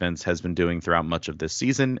Jacksonville's defense has been doing throughout much of this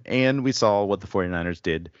season. And we saw what the 49ers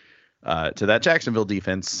did to that Jacksonville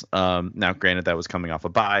defense. Now, granted, that was coming off a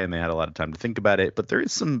bye and they had a lot of time to think about it, but there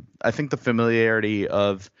is some, I think, the familiarity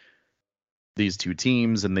of these two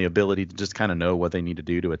teams and the ability to just kind of know what they need to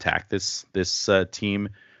do to attack this team.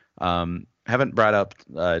 Haven't brought up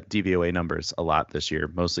DVOA numbers a lot this year,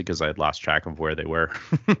 mostly because I had lost track of where they were.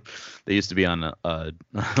 They used to be on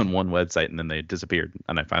on one website and then they disappeared,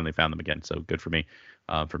 and I finally found them again. So good for me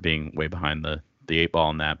for being way behind the 8 ball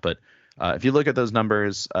on that. But if you look at those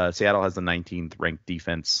numbers, Seattle has the 19th ranked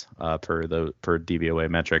defense per DVOA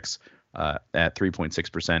metrics at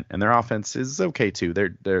 3.6%, and their offense is okay too.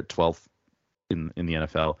 They're 12th in the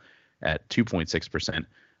NFL at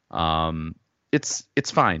 2.6%.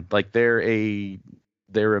 It's fine. Like they're a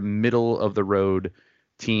middle of the road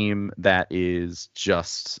team that is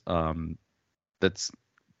just that's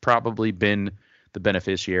probably been the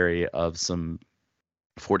beneficiary of some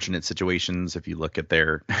fortunate situations. If you look at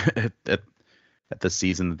their at the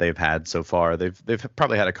season that they've had so far, they've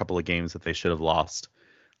probably had a couple of games that they should have lost.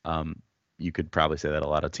 You could probably say that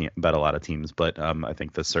about a lot of teams, but I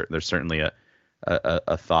think there's certainly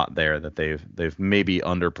a thought there that they've maybe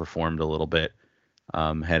underperformed a little bit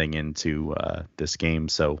heading into this game.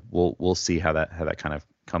 So we'll see how that kind of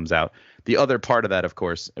comes out. The other part of that, of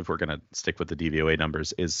course, if we're going to stick with the DVOA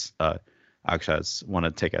numbers, is Akshaz want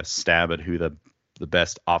to take a stab at who the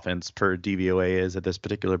best offense per DVOA is at this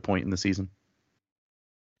particular point in the season.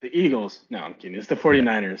 The Eagles. No, I'm kidding. It's the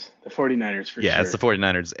 49ers. Yeah. The 49ers for sure. Yeah, it's the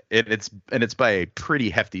 49ers. It's by a pretty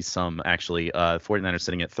hefty sum, actually. 49ers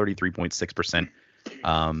sitting at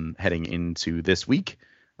 33.6% heading into this week.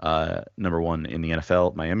 Number 1 in the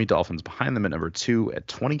NFL. Miami Dolphins behind them at number 2 at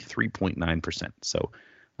 23.9%. So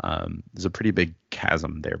there's a pretty big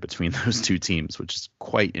chasm there between those two teams, which is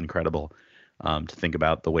quite incredible to think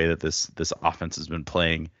about the way that this offense has been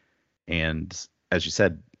playing. And as you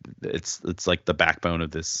said, it's like the backbone of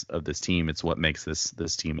this team. It's what makes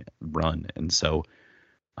this team run. And so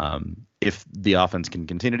if the offense can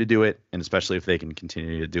continue to do it, and especially if they can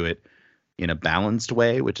continue to do it in a balanced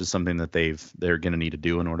way, which is something that they're going to need to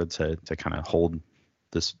do in order to kind of hold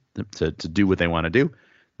this to do what they want to do,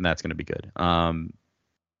 and that's going to be good. And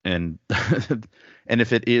and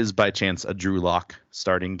if it is by chance a Drew Lock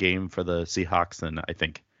starting game for the Seahawks, then I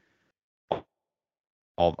think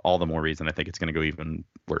all the more reason I think it's going to go even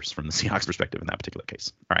worse from the Seahawks perspective in that particular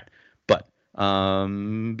case. All right, but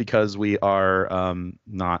because we are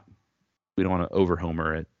we don't want to over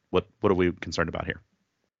homer it. What are we concerned about here?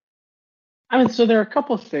 I mean, so there are a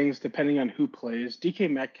couple of things depending on who plays.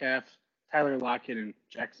 DK Metcalf, Tyler Lockett, and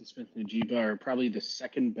Jackson Smith-Njigba are probably the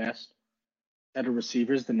second best set of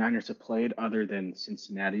receivers the Niners have played other than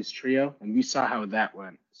Cincinnati's trio, and we saw how that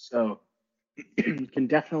went. So you can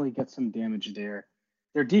definitely get some damage there.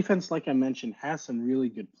 Their defense, like I mentioned, has some really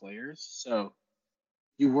good players, so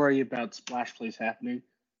you worry about splash plays happening.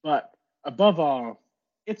 But above all,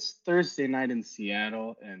 it's Thursday night in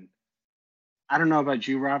Seattle, and I don't know about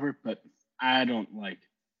you, Robert, but I don't like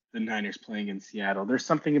the Niners playing in Seattle. There's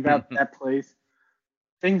something about that place.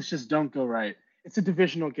 Things just don't go right. It's a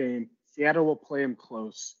divisional game. Seattle will play them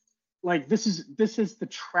close. Like this is the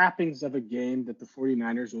trappings of a game that the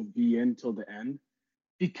 49ers will be in till the end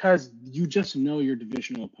because you just know your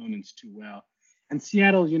divisional opponents too well. And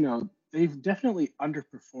Seattle, they've definitely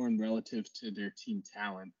underperformed relative to their team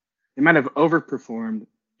talent. They might have overperformed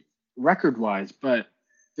record wise, but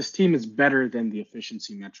this team is better than the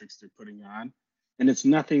efficiency metrics they're putting on. And it's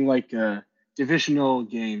nothing like a divisional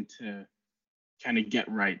game to kind of get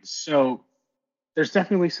right. So there's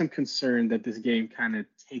definitely some concern that this game kind of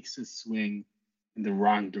takes a swing in the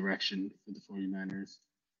wrong direction for the 49ers.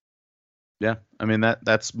 Yeah, I mean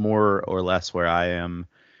that's more or less where I am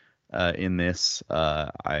in this.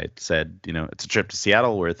 I said, it's a trip to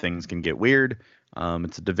Seattle where things can get weird.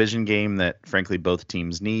 It's a division game that, frankly, both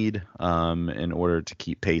teams need in order to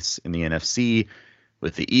keep pace in the NFC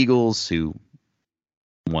with the Eagles, who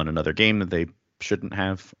won another game that they shouldn't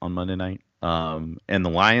have on Monday night, and the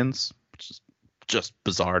Lions, which is just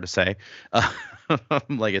bizarre to say.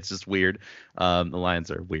 Like, it's just weird. The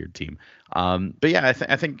Lions are a weird team. But yeah,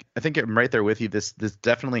 I think I'm right there with you. This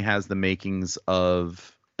definitely has the makings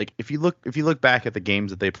of, like, if you look back at the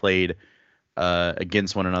games that they played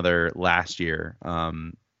against one another last year,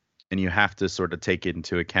 and you have to sort of take it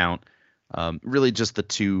into account, really just the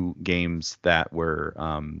two games that were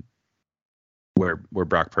where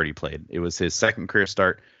Brock Purdy played. It was his second career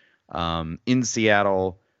start in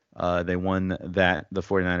Seattle. They won that. The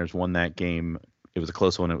 49ers won that game. It was a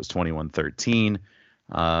close one. It was 21-13.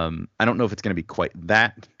 I don't know if it's going to be quite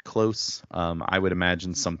that close. I would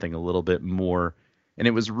imagine something a little bit more. And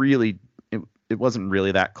it was really, it wasn't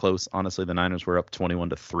really that close. Honestly, the Niners were up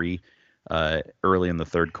 21-3 early in the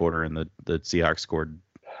third quarter, and the Seahawks scored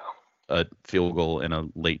a field goal and a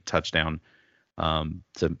late touchdown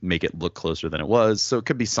to make it look closer than it was. So it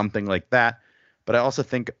could be something like that. But I also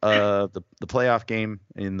think the playoff game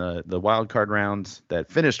in the wild card round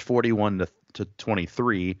that finished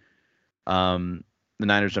 41-23, the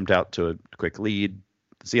Niners jumped out to a quick lead.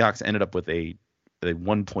 The Seahawks ended up with a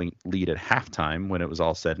 1-point lead at halftime when it was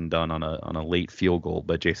all said and done on a late field goal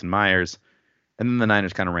by Jason Myers. And then the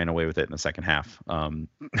Niners kind of ran away with it in the second half.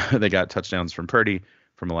 They got touchdowns from Purdy,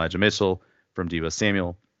 from Elijah Mitchell, from Deebo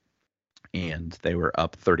Samuel, and they were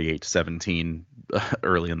up 38-17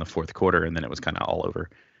 early in the fourth quarter, and then it was kind of all over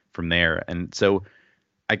from there. And so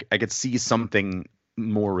I could see something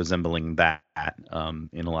more resembling that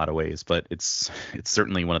in a lot of ways, but it's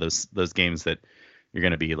certainly one of those games that you're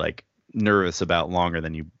going to be like nervous about longer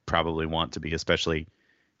than you probably want to be, especially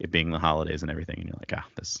it being the holidays and everything. And you're like,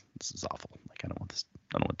 this is awful. Like, I don't want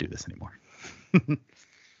to do this anymore.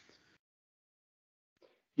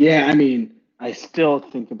 Yeah, I mean, I still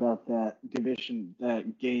think about that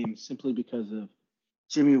game, simply because of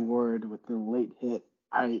Jimmy Ward with the late hit.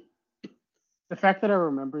 The fact that I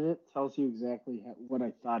remembered it tells you exactly what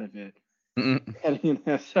I thought of it. And,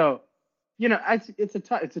 so,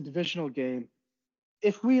 it's a divisional game.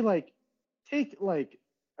 If we take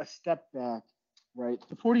a step back, right?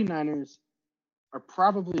 The 49ers are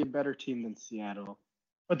probably a better team than Seattle,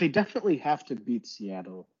 but they definitely have to beat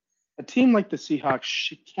Seattle. A team like the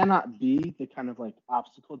Seahawks cannot be the kind of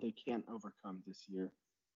obstacle they can't overcome this year,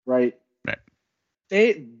 right? Right.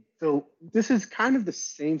 This is kind of the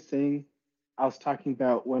same thing I was talking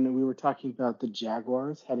about when we were talking about the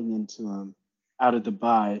Jaguars heading into out of the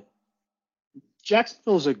bye.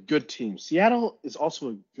 Jacksonville's a good team. Seattle is also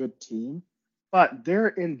a good team, but they're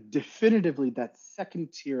in definitively that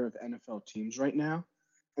second tier of NFL teams right now.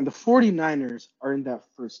 And the 49ers are in that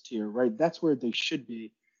first tier, right? That's where they should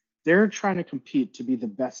be. They're trying to compete to be the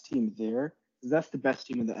best team there. That's the best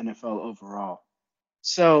team in the NFL overall.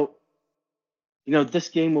 So, this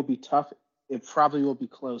game will be tough. It probably will be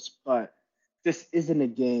close, but this isn't a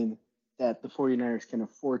game that the 49ers can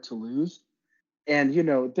afford to lose. And,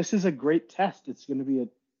 this is a great test. It's going to be a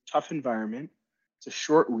tough environment. It's a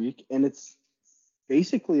short week, and it's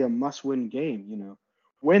basically a must-win game.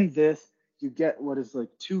 Win this, you get what is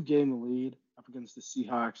 2-game lead up against the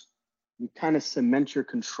Seahawks. You kind of cement your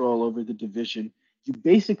control over the division. You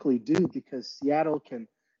basically do, because Seattle can,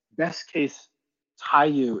 best case, tie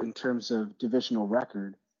you in terms of divisional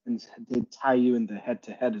record, and they tie you in the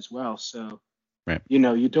head-to-head as well. So, Right.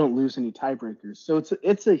 you don't lose any tiebreakers. So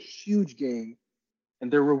it's a huge game.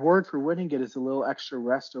 And their reward for winning it is a little extra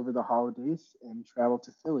rest over the holidays and travel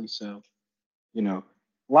to Philly. So,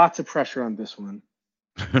 lots of pressure on this one.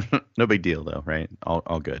 No big deal though, right?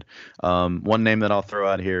 All good. One name that I'll throw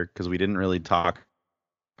out here, because we didn't really talk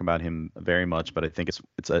about him very much, but I think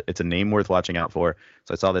it's a name worth watching out for.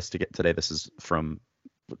 So I saw this today. This is from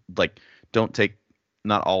don't take,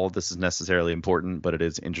 not all of this is necessarily important, but it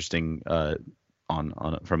is interesting from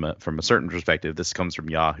a certain perspective. This comes from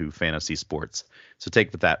Yahoo Fantasy Sports. So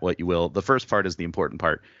take with that what you will. The first part is the important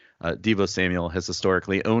part. Deebo Samuel has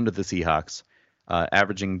historically owned the Seahawks,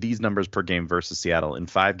 averaging these numbers per game versus Seattle. In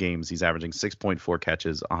 5 games, he's averaging 6.4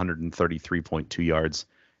 catches, 133.2 yards,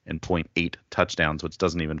 and zero point 0.8 touchdowns, which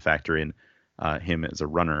doesn't even factor in him as a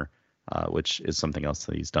runner, which is something else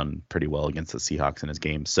that he's done pretty well against the Seahawks in his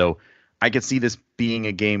game. So I could see this being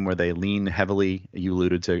a game where they lean heavily. You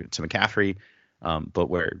alluded to McCaffrey, but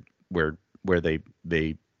where they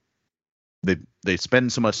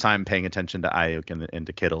spend so much time paying attention to Ayuk and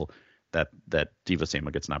to Kittle that Deebo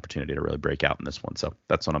Samuel gets an opportunity to really break out in this one. So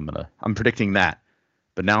that's what I'm predicting that.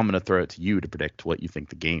 But now I'm gonna throw it to you to predict what you think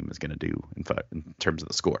the game is gonna do in terms of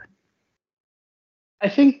the score. I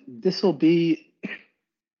think this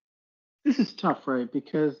is tough, right?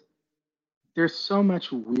 Because there's so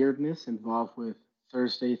much weirdness involved with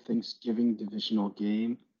Thursday Thanksgiving divisional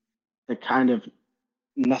game that kind of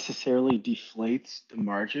necessarily deflates the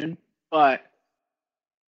margin. But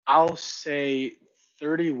I'll say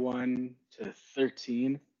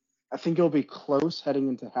 31-13. I think it'll be close heading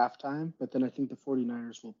into halftime, but then I think the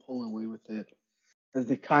 49ers will pull away with it as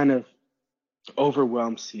they kind of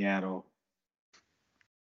overwhelm Seattle.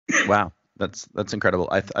 Wow, that's incredible.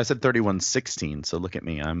 I said 31-16, so look at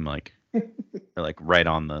me. I'm like right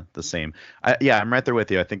on the same. I'm right there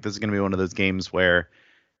with you. I think this is going to be one of those games where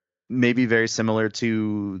maybe very similar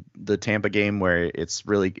to the Tampa game where it's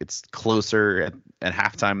closer at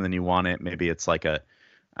halftime than you want it. Maybe it's like a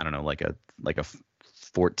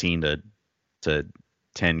 14 to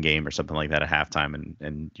 10 game or something like that at halftime,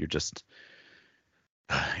 and you're just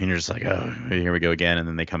like, oh, here we go again, and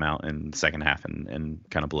then they come out in the second half and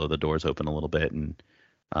kind of blow the doors open a little bit and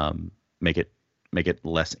make it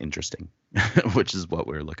less interesting, which is what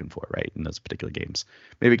we're looking for, right, in those particular games.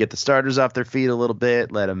 Maybe get the starters off their feet a little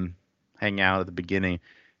bit, let them hang out at the beginning,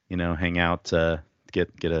 hang out, get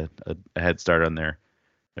a head start on their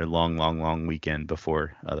long weekend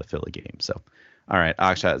before the Philly game. So, all right,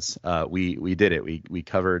 Akshaz, we did it. We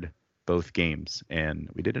covered both games, and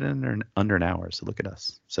we did it in under an hour. So look at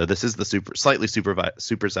us. So this is the slightly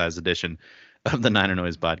supersized edition of the Niner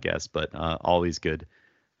Noise podcast, but always good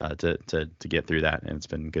to get through that, and it's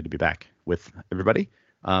been good to be back with everybody.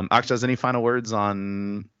 Akshaz, any final words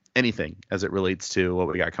on anything as it relates to what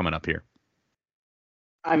we got coming up here?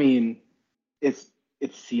 I mean, it's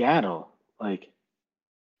Seattle. Like,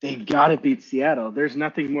 they've got to beat Seattle. There's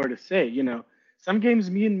nothing more to say. Some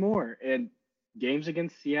games mean more, and games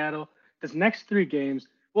against Seattle. This next 3 games,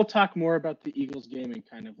 we'll talk more about the Eagles game and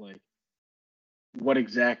kind of like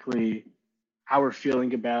how we're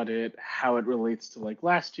feeling about it, how it relates to like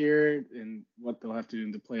last year, and what they'll have to do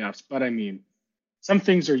in the playoffs. But I mean, some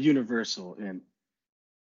things are universal. And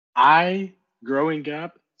growing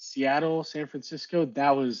up, Seattle, San Francisco,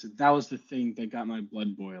 that was the thing that got my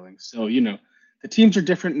blood boiling. So, the teams are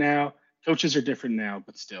different now, coaches are different now,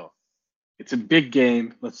 but still, it's a big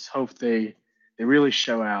game. Let's hope they really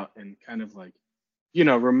show out and kind of like,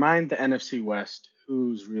 remind the NFC West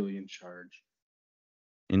who's really in charge.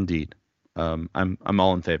 Indeed. I'm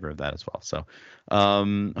all in favor of that as well. So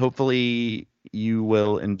hopefully you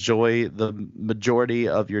will enjoy the majority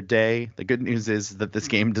of your day. The good news is that this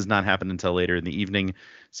game does not happen until later in the evening,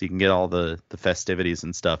 so you can get all the festivities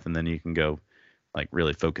and stuff, and then you can go like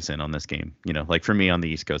really focus in on this game. Like for me on the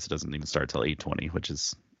East Coast, it doesn't even start till 8:20, which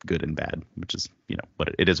is good and bad, which is what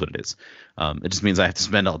it is. What it is. It just means I have to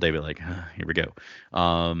spend all day be like, here we go.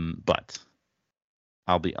 But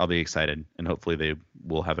I'll be excited, and hopefully they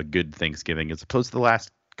will have a good Thanksgiving as opposed to the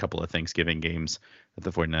last couple of Thanksgiving games that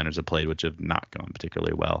the 49ers have played, which have not gone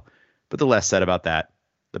particularly well. But the less said about that,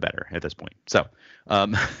 the better at this point. So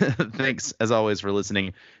thanks, as always, for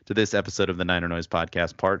listening to this episode of the Niner Noise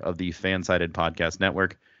podcast, part of the Fansided Podcast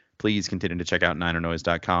Network. Please continue to check out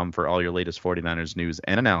NinerNoise.com for all your latest 49ers news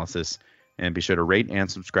and analysis, and be sure to rate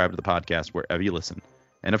and subscribe to the podcast wherever you listen.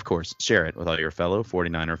 And, of course, share it with all your fellow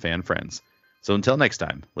 49er fan friends. So until next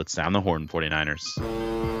time, let's sound the horn,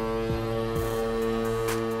 49ers.